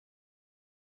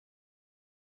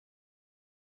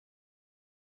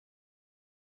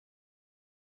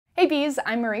Hey bees,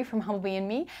 I'm Marie from Humblebee and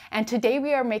Me, and today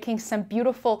we are making some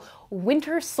beautiful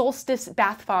winter solstice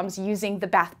bath bombs using the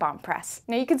bath bomb press.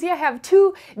 Now you can see I have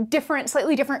two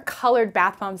slightly different colored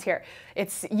bath bombs here.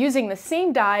 It's using the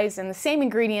same dyes and the same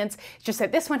ingredients, it's just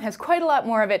that this one has quite a lot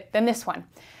more of it than this one.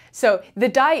 So the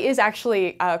dye is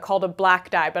actually called a black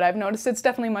dye, but I've noticed it's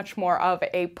definitely much more of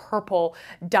a purple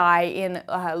dye in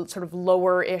sort of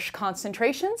lower-ish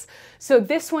concentrations. So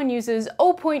this one uses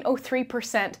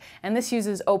 0.03% and this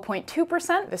uses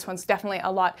 0.2%. This one's definitely a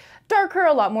lot darker,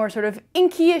 a lot more sort of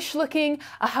inky-ish looking.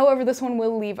 However, this one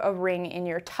will leave a ring in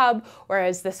your tub,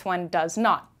 whereas this one does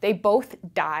not. They both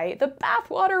dye the bath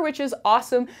water, which is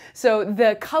awesome. So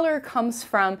the color comes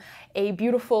from a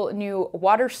beautiful new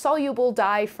water-soluble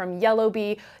dye from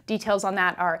Humblebee. Details on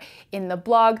that are in the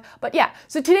blog. But yeah,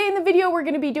 so today in the video we're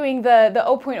going to be doing the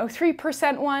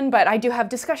 0.03% one, but I do have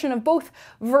discussion of both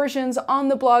versions on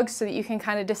the blog so that you can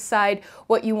kind of decide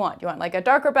what you want. You want like a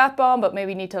darker bath bomb, but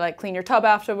maybe need to like clean your tub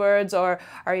afterwards, or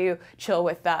are you chill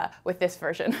with this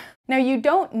version? Now you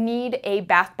don't need a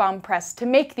bath bomb press to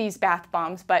make these bath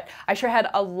bombs, but I sure had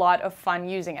a lot of fun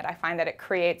using it. I find that it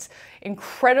creates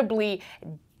incredibly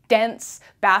dense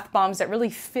bath bombs that really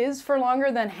fizz for longer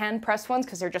than hand pressed ones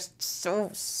because they're just so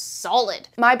solid.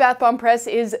 My bath bomb press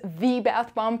is the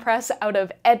bath bomb press out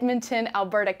of Edmonton,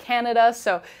 Alberta, Canada.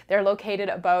 So they're located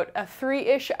about a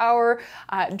 3-ish hour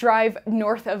drive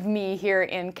north of me here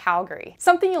in Calgary.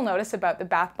 Something you'll notice about the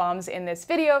bath bombs in this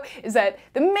video is that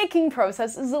the making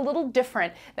process is a little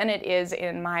different than it is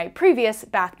in my previous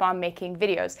bath bomb making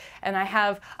videos. And I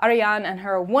have Ariane and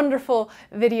her wonderful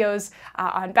videos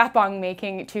on bath bomb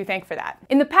making to thank for that.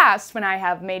 In the past, when I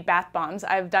have made bath bombs,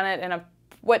 I've done it in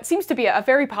what seems to be a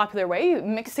very popular way. You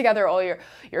mix together all your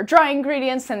dry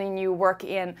ingredients and then you work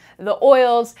in the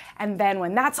oils, and then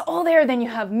when that's all there, then you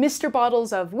have mister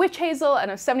bottles of witch hazel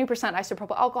and a 70%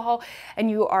 isopropyl alcohol,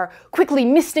 and you are quickly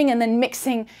misting and then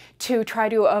mixing to try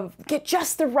to get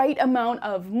just the right amount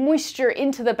of moisture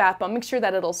into the bath bomb. Make sure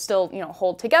that it'll still,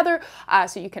 hold together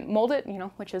so you can mold it,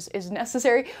 which is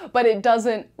necessary, but it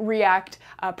doesn't react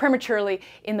prematurely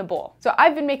in the bowl. So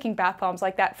I've been making bath bombs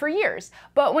like that for years,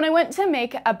 but when I went to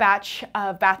make a batch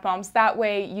of bath bombs that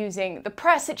way using the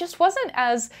press, it just wasn't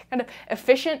as kind of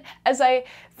efficient as I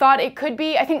thought it could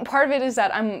be. I think part of it is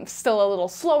that I'm still a little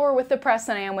slower with the press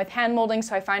than I am with hand molding,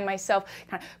 so I find myself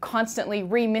kind of constantly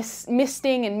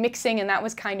misting and mixing, and that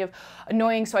was kind of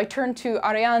annoying. So I turned to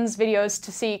Ariane's videos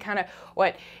to see kind of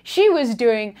what she was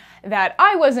doing that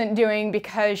I wasn't doing,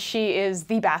 because she is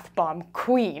the bath bomb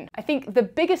queen. I think the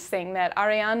biggest thing that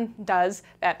Ariane does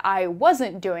that I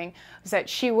wasn't doing was that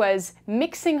she was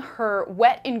mixing her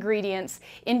wet ingredients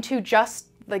into just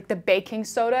like the baking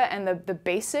soda and the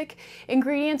basic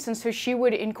ingredients, and so she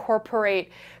would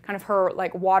incorporate kind of her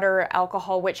like water,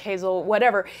 alcohol, witch hazel,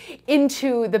 whatever,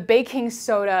 into the baking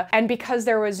soda, and because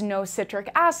there was no citric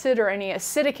acid or any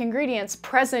acidic ingredients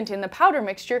present in the powder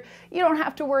mixture, you don't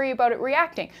have to worry about it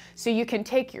reacting. So you can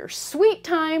take your sweet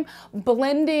time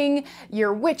blending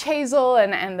your witch hazel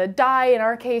and the dye, in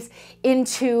our case,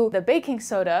 into the baking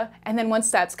soda, and then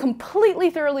once that's completely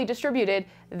thoroughly distributed,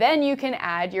 then you can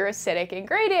add your acidic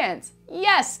ingredients.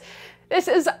 Yes, this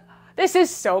is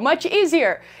so much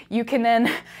easier. You can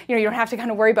then, you don't have to kind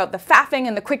of worry about the faffing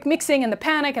and the quick mixing and the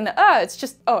panic and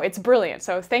it's brilliant.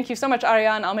 So thank you so much,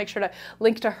 Ariane. I'll make sure to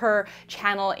link to her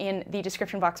channel in the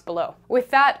description box below. With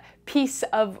that piece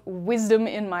of wisdom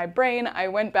in my brain, I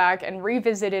went back and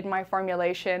revisited my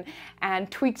formulation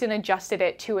and tweaked and adjusted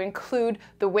it to include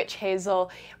the witch hazel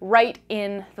right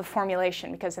in the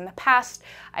formulation, because in the past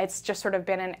it's just sort of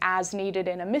been an as needed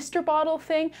in a mister bottle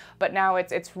thing, but now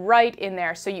it's right in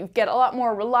there, so you get a lot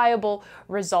more reliable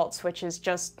results, which is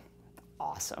just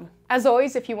awesome. As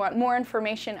always, if you want more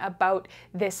information about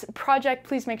this project,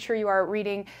 please make sure you are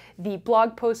reading the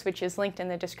blog post, which is linked in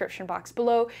the description box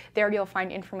below. There you'll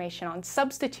find information on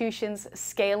substitutions,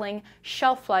 scaling,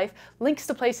 shelf life, links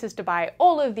to places to buy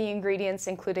all of the ingredients,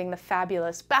 including the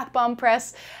fabulous bath bomb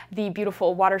press, the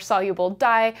beautiful water-soluble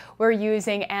dye we're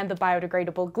using, and the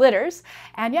biodegradable glitters,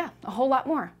 and yeah, a whole lot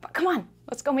more. But come on,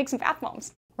 let's go make some bath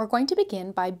bombs. We're going to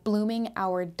begin by blooming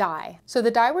our dye. So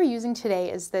the dye we're using today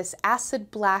is this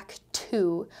Acid Black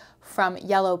 2 from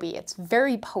Humblebee. It's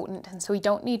very potent, and so we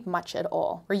don't need much at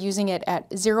all. We're using it at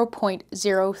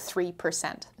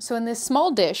 0.03%. So in this small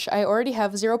dish, I already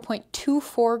have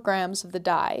 0.24 grams of the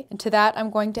dye, and to that I'm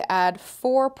going to add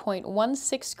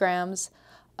 4.16 grams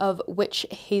of witch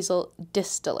hazel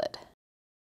distillate.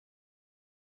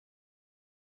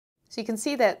 So you can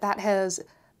see that that has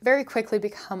very quickly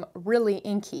become really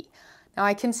inky. Now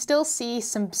I can still see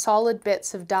some solid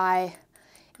bits of dye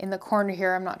in the corner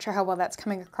here. I'm not sure how well that's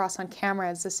coming across on camera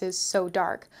as this is so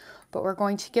dark, but we're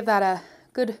going to give that a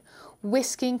good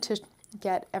whisking to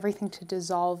get everything to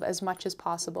dissolve as much as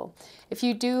possible. If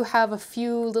you do have a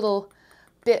few little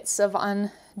bits of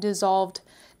undissolved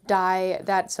dye,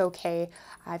 that's okay.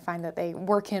 I find that they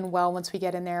work in well once we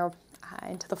get in there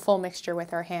into the full mixture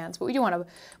with our hands, but we do want to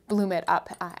bloom it up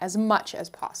as much as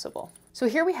possible. So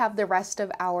here we have the rest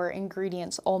of our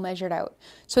ingredients all measured out.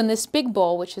 So in this big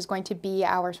bowl, which is going to be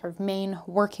our sort of main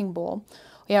working bowl,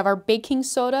 we have our baking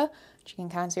soda, which you can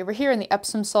kind of see over here, and the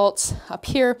Epsom salts up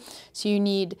here. So you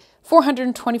need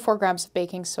 424 grams of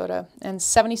baking soda and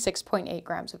 76.8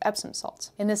 grams of Epsom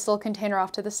salts. In this little container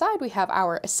off to the side, we have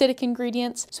our acidic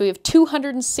ingredients. So we have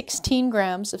 216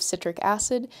 grams of citric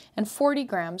acid and 40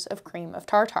 grams of cream of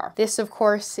tartar. This, of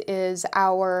course, is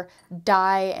our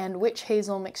dye and witch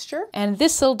hazel mixture. And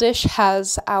this little dish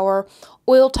has our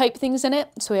oil type things in it.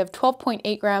 So we have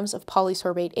 12.8 grams of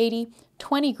Polysorbate 80,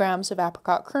 20 grams of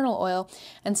apricot kernel oil,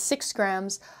 and 6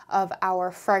 grams of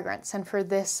our fragrance. And for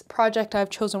this project, I've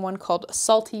chosen one called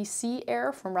Salty Sea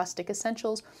Air from Rustic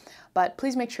Essentials, but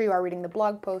please make sure you are reading the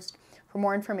blog post for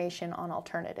more information on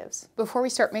alternatives. Before we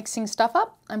start mixing stuff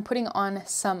up, I'm putting on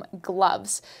some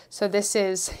gloves. So this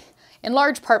is in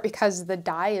large part because the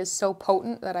dye is so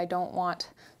potent that I don't want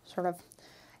sort of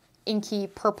inky,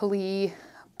 purpley,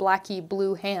 blacky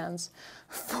blue hands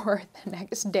for the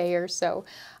next day or so,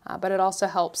 but it also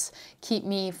helps keep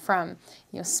me from,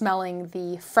 smelling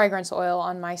the fragrance oil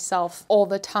on myself all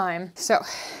the time. So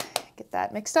get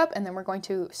that mixed up, and then we're going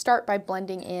to start by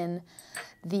blending in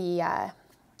the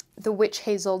witch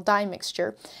hazel dye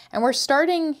mixture. And we're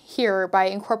starting here by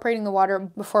incorporating the water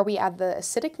before we add the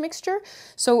acidic mixture.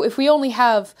 So if we only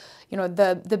have,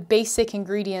 the basic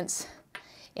ingredients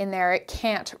in there, it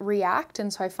can't react,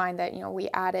 and so I find that we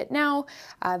add it now,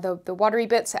 the watery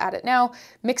bits, add it now,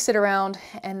 mix it around,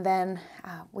 and then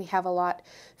we have a lot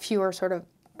fewer sort of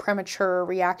premature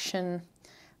reaction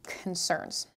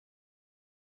concerns.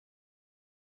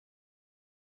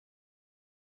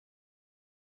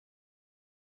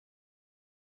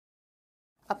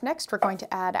 Up next, we're going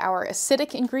to add our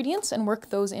acidic ingredients and work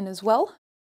those in as well.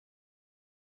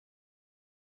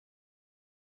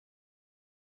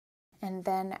 And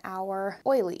then our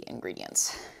oily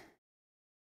ingredients.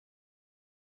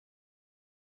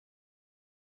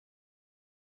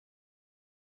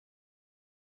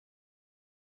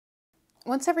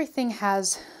 Once everything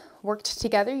has worked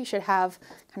together, you should have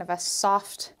kind of a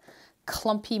soft,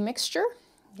 clumpy mixture.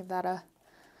 Give that a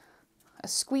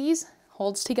squeeze,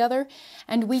 holds together.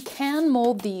 And we can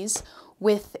mold these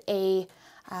with a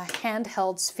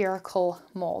handheld spherical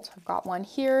mold. I've got one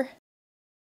here.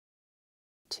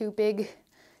 2 big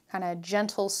kind of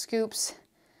gentle scoops,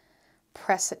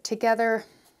 press it together,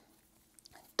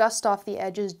 dust off the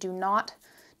edges, do not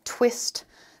twist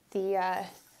the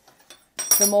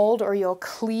mold or you'll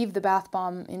cleave the bath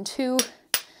bomb in two,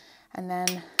 and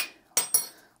then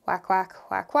whack, whack,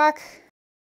 whack, whack.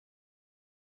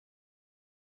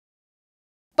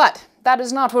 But that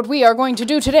is not what we are going to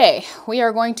do today. We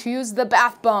are going to use the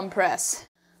bath bomb press.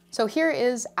 So here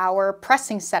is our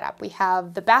pressing setup. We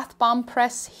have the bath bomb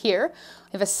press here.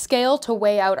 We have a scale to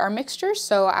weigh out our mixture,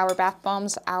 so our bath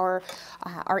bombs are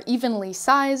evenly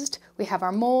sized. We have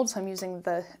our mold, so I'm using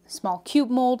the small cube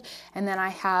mold, and then I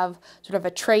have sort of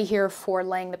a tray here for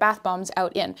laying the bath bombs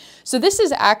out in. So this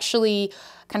is actually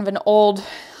kind of an old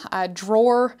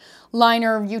drawer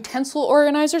liner utensil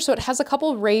organizer, so it has a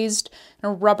couple raised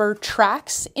rubber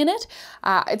tracks in it.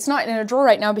 It's not in a drawer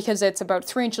right now because it's about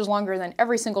 3 inches longer than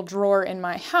every single drawer in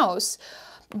my house.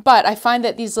 But I find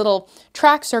that these little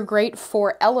tracks are great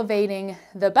for elevating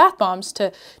the bath bombs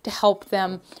to help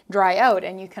them dry out.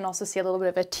 And you can also see a little bit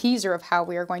of a teaser of how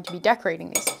we are going to be decorating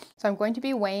these. So I'm going to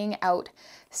be weighing out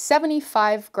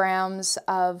 75 grams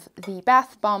of the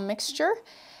bath bomb mixture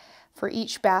for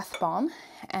each bath bomb.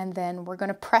 And then we're going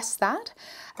to press that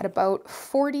at about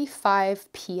 45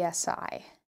 psi.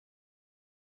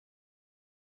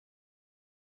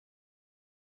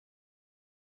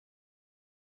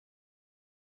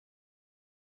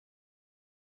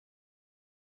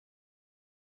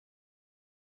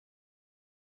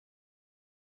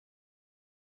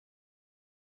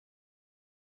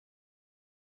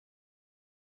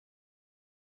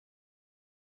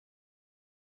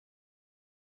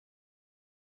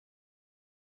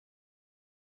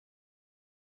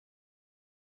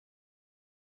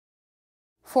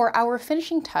 For our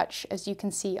finishing touch, as you can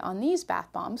see on these bath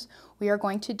bombs, we are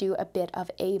going to do a bit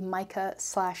of a mica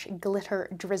 / glitter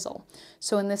drizzle.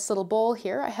 So in this little bowl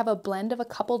here, I have a blend of a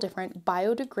couple different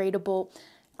biodegradable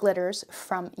glitters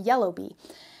from Humblebee.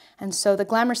 And so the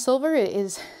Glamour Silver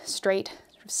is straight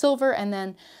silver, and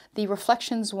then the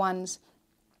reflections ones,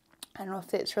 I don't know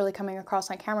if it's really coming across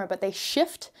on camera, but they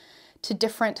shift to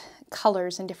different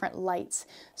colors and different lights.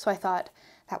 So I thought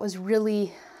that was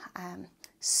really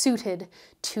suited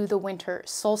to the winter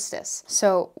solstice.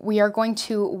 So we are going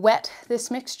to wet this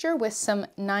mixture with some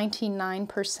 99%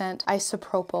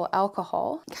 isopropyl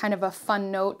alcohol. Kind of a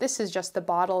fun note, this is just the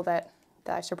bottle that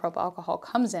the isopropyl alcohol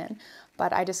comes in,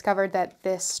 but I discovered that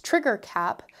this trigger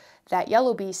cap that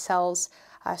Humblebee sells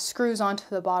screws onto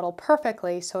the bottle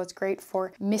perfectly, so it's great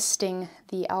for misting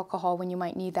the alcohol when you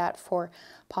might need that for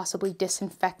possibly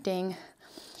disinfecting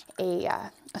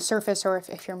a surface, or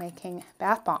if you're making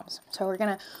bath bombs. So we're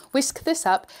gonna whisk this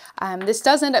up. This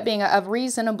does end up being a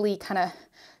reasonably kind of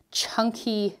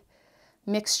chunky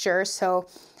mixture, so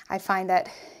I find that,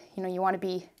 you know, you want to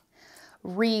be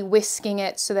re-whisking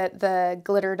it so that the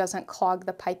glitter doesn't clog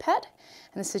the pipette.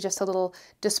 And this is just a little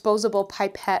disposable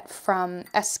pipette from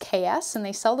SKS, and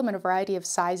they sell them in a variety of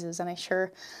sizes, and I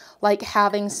sure like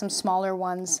having some smaller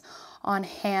ones on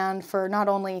hand for not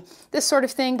only this sort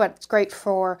of thing, but it's great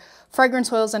for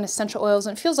fragrance oils and essential oils,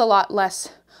 and it feels a lot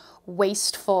less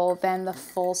wasteful than the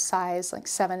full size, like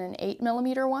 7 and 8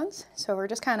 millimeter ones. So we're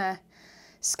just kind of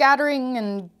scattering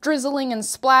and drizzling and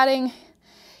splatting.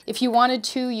 If you wanted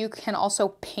to, you can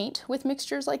also paint with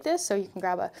mixtures like this. So you can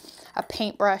grab a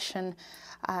paintbrush and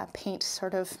paint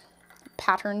sort of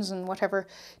patterns and whatever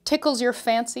tickles your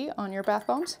fancy on your bath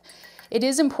bombs. It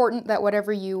is important that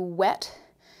whatever you wet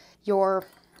your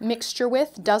mixture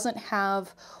with doesn't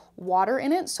have water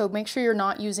in it. So make sure you're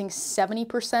not using 70%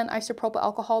 isopropyl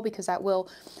alcohol, because that will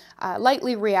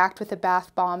lightly react with the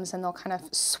bath bombs and they'll kind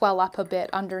of swell up a bit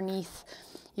underneath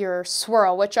your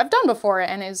swirl, which I've done before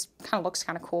and looks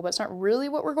kind of cool, but it's not really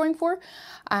what we're going for.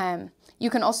 You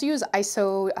can also use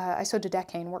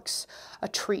isododecane, works a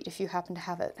treat if you happen to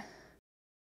have it.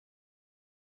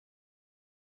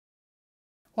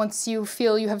 Once you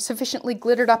feel you have sufficiently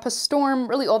glittered up a storm,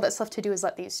 really all that's left to do is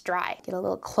let these dry. Get a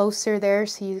little closer there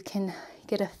so you can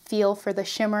get a feel for the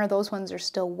shimmer. Those ones are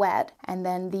still wet. And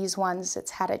then these ones,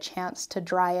 it's had a chance to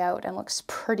dry out and looks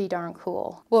pretty darn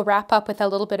cool. We'll wrap up with a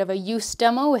little bit of a use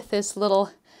demo with this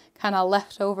little kind of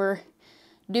leftover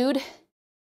dude.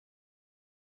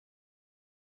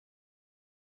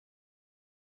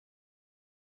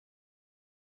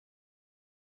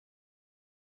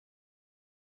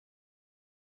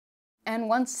 And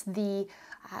once the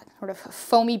sort of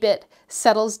foamy bit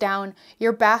settles down,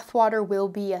 your bath water will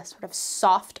be a sort of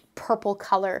soft purple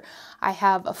color. I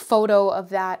have a photo of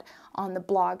that on the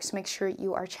blog, so make sure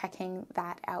you are checking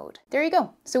that out. There you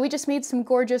go. So we just made some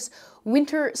gorgeous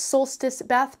winter solstice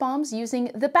bath bombs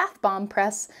using the bath bomb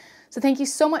press. So thank you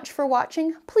so much for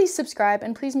watching. Please subscribe,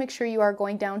 and please make sure you are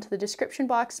going down to the description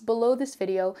box below this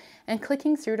video and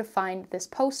clicking through to find this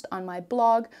post on my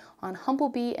blog on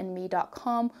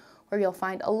humblebeeandme.com, where you'll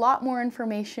find a lot more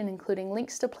information, including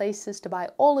links to places to buy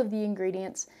all of the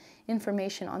ingredients,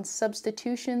 information on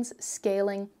substitutions,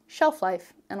 scaling, shelf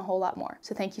life, and a whole lot more.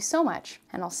 So thank you so much,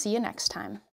 and I'll see you next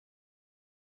time.